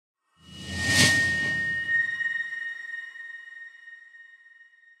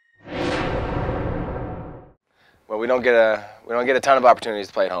we don't get a ton of opportunities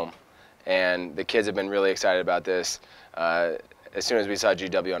to play at home, and the kids have been really excited about this. As soon as we saw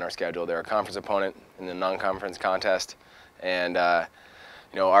GW on our schedule, they're a conference opponent in the non-conference contest, and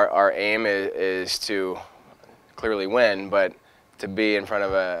our aim is to clearly win, but to be in front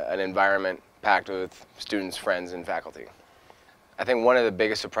of an environment packed with students, friends, and faculty. I think one of the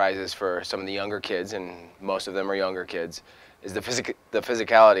biggest surprises for some of the younger kids, and most of them are younger kids, is the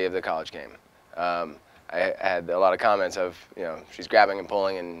physicality of the college game. I had a lot of comments of, she's grabbing and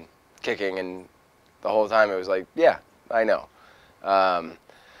pulling and kicking, and the whole time it was like, yeah, I know.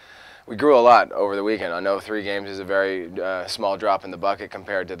 We grew a lot over the weekend. I know 3 games is a very small drop in the bucket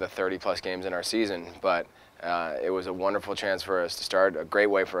compared to the 30-plus games in our season, but it was a wonderful chance for us to start, a great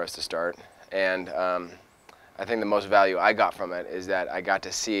way for us to start, and I think the most value I got from it is that I got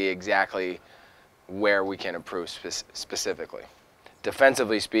to see exactly where we can improve specifically.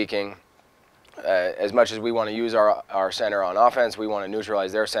 Defensively speaking, as much as we want to use our center on offense, we want to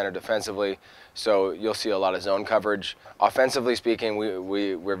neutralize their center defensively, so you'll see a lot of zone coverage. Offensively speaking,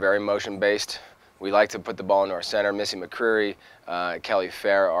 we're very motion-based. We like to put the ball into our center. Missy McCreary, Kelly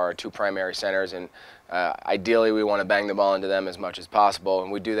Fair are our 2 primary centers, and ideally we want to bang the ball into them as much as possible,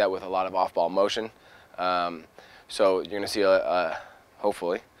 and we do that with a lot of off-ball motion. So you're going to see,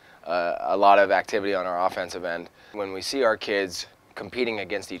 hopefully, a lot of activity on our offensive end. When we see our kids competing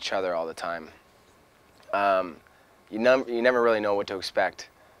against each other all the time, you never really know what to expect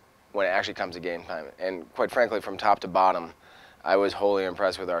when it actually comes to game time. And quite frankly, from top to bottom, I was wholly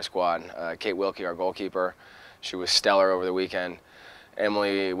impressed with our squad. Kate Wilkie, our goalkeeper, she was stellar over the weekend.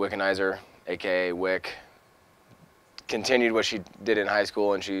 Emily Wickenizer, a.k.a. Wick, continued what she did in high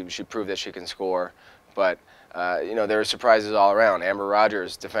school, and she proved that she can score. But there were surprises all around. Amber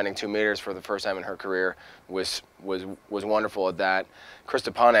Rogers, defending 2 meters for the first time in her career, was wonderful at that.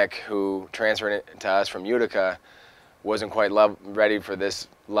 Krista Ponek, who transferred to us from Utica, wasn't quite ready for this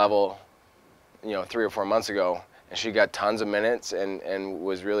level, 3 or 4 months ago, and she got tons of minutes and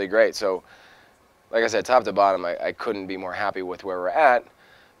was really great. So, like I said, top to bottom, I couldn't be more happy with where we're at,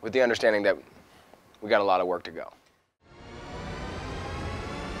 with the understanding that we got a lot of work to go.